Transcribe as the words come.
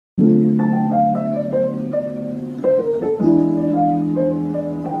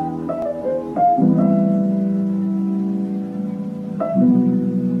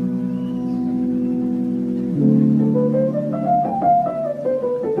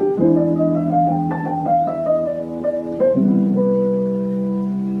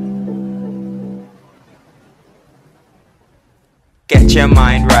Get your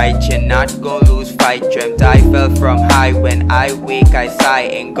mind right, you're not gonna lose fight. Dreamt I fell from high, when I wake I sigh.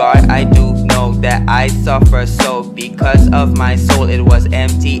 In God I do know that I suffer so, because of my soul it was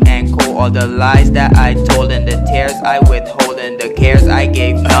empty and cold. All the lies that I told and the tears I withhold and the cares I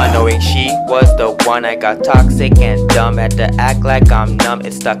gave none, knowing she was the one. I got toxic and dumb, had to act like I'm numb.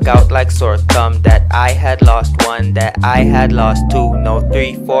 It stuck out like sore thumb that I had lost one, that I had lost two, no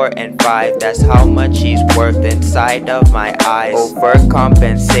 3, 4 and 5. That's how much she's worth inside of my eyes.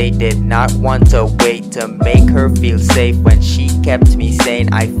 Overcompensated, not want to wait to make her feel safe when she kept me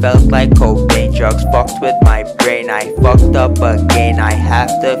sane. I felt like cocaine, drugs fucked with my brain. I fucked up again, I have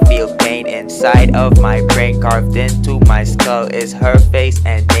to feel pain inside of my brain. Carved into my skull is her face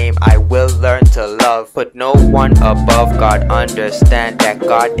and name I will learn to love. Put no one above God, understand that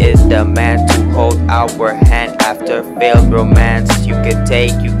God is the man to hold our hand after failed romance. You can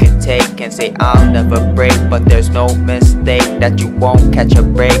take and say I'll never break, but there's no mistake that you won't catch a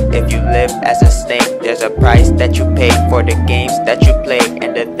break. If you live as a snake, there's a price that you pay for the games that you play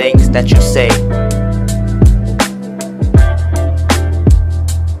and the things that you say.